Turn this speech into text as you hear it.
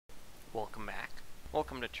Welcome back.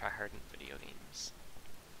 Welcome to Tryhardin video games.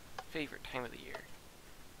 Favorite time of the year.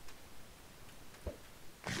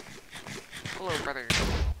 Hello, brother.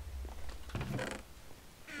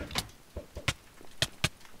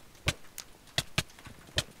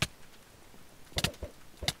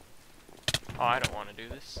 Oh, I don't want to do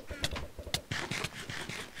this.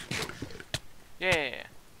 Yeah.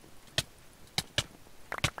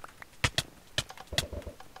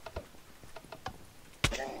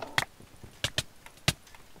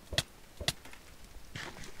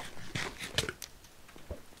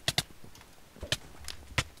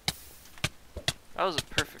 That was a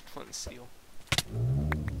perfect flint and steel.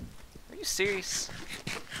 Are you serious?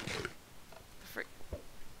 The frick?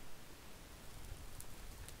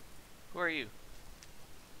 Who are you?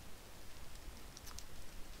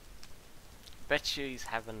 Bet you he's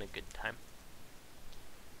having a good time.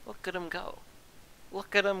 Look at him go.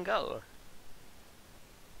 Look at him go.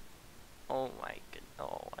 Oh my god.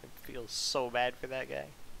 Oh, I feel so bad for that guy.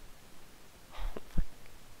 Oh my.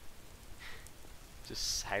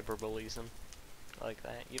 Just cyberbullies him like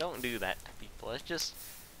that. You don't do that to people. It just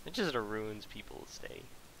ruins people's day.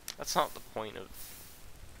 That's not the point of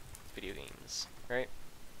video games, right?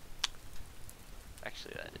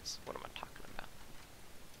 Actually, that is. What am I talking about?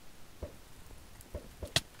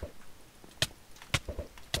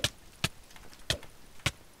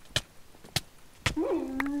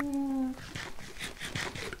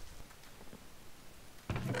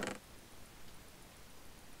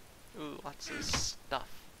 Ooh, lots of stuff.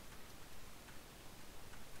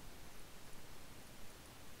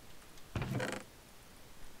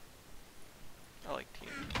 I like team.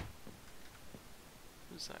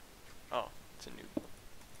 Who's that? Oh, it's a noob.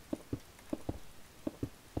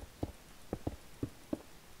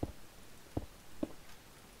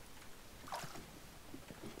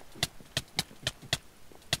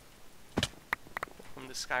 From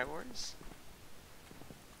the Skywars?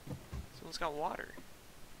 Someone's got water.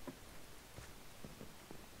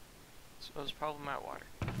 So it was probably my water.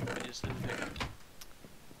 I just didn't pick up.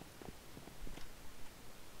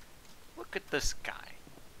 Look at this guy.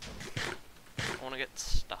 I want to get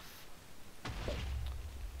stuff.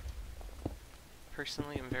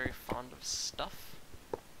 Personally, I'm very fond of stuff.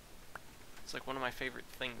 It's like one of my favorite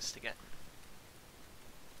things to get.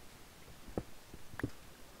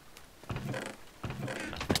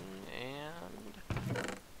 Nothing and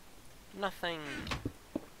nothing.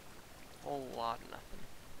 Whole lot of nothing.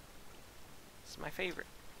 It's my favorite.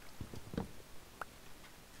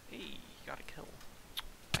 Hey, got a kill.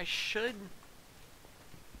 I should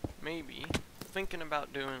maybe thinking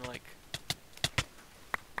about doing like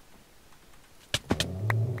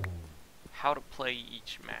how to play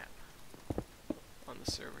each map on the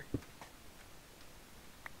server.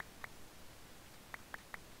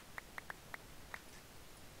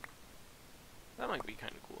 That might be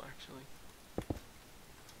kind of cool, actually.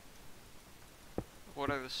 What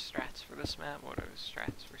are the strats for this map? What are the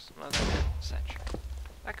strats for some other map, etc.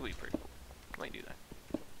 That could be pretty cool. Might do that.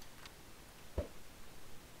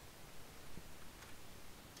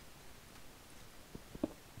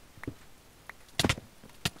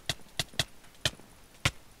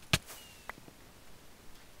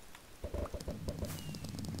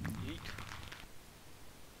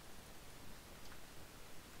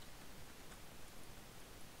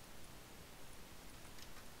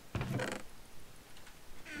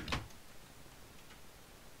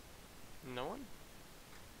 No one?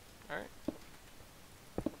 Alright.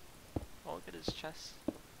 I'll look at his chest.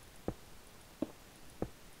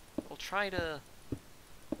 We'll try to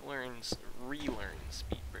relearn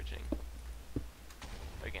speed bridging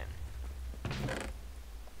again.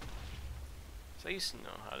 So I used to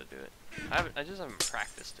know how to do it. I just haven't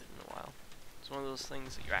practiced it in a while. It's one of those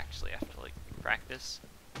things that you actually have to like practice.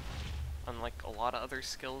 Unlike a lot of other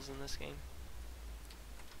skills in this game.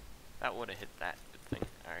 That would have hit that good thing.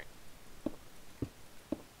 Alright.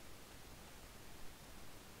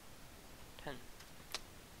 10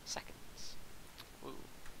 seconds. Woo.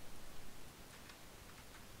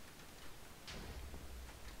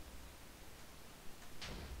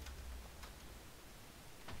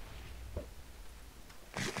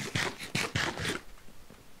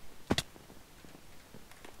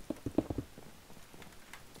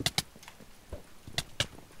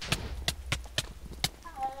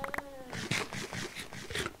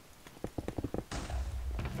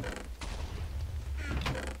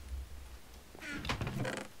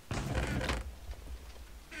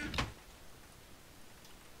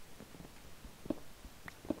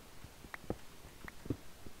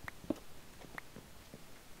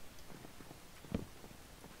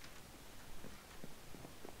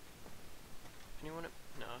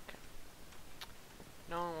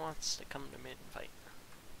 wants to come to mid-fight.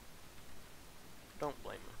 Don't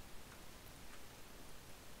blame him.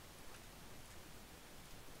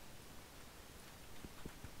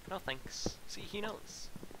 No thanks. See, he knows.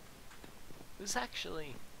 This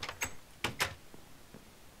actually...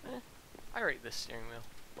 I rate this steering wheel.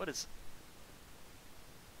 What is...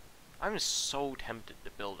 I'm so tempted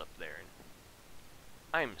to build up there.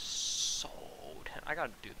 I'm so tempted. I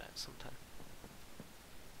gotta do that sometime.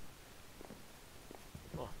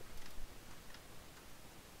 Oh.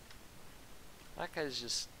 That guy's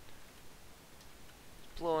just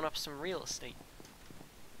blowing up some real estate.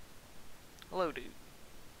 Hello, dude.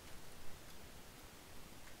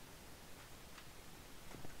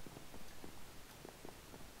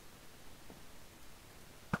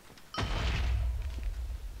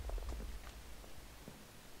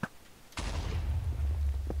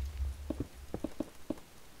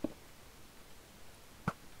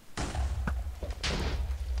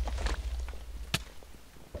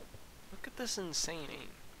 This insane aim.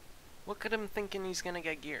 Look at him thinking he's gonna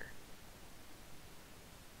get gear.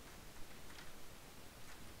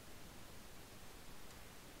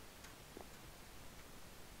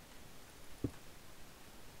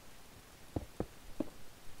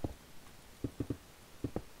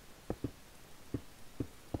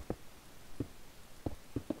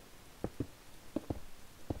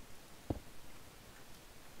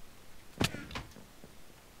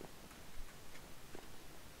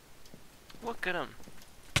 Look at him.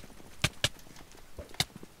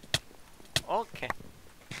 Okay.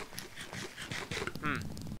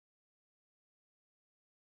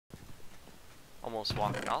 Almost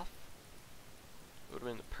walked off. It would have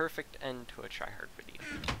been the perfect end to a Tryhard video.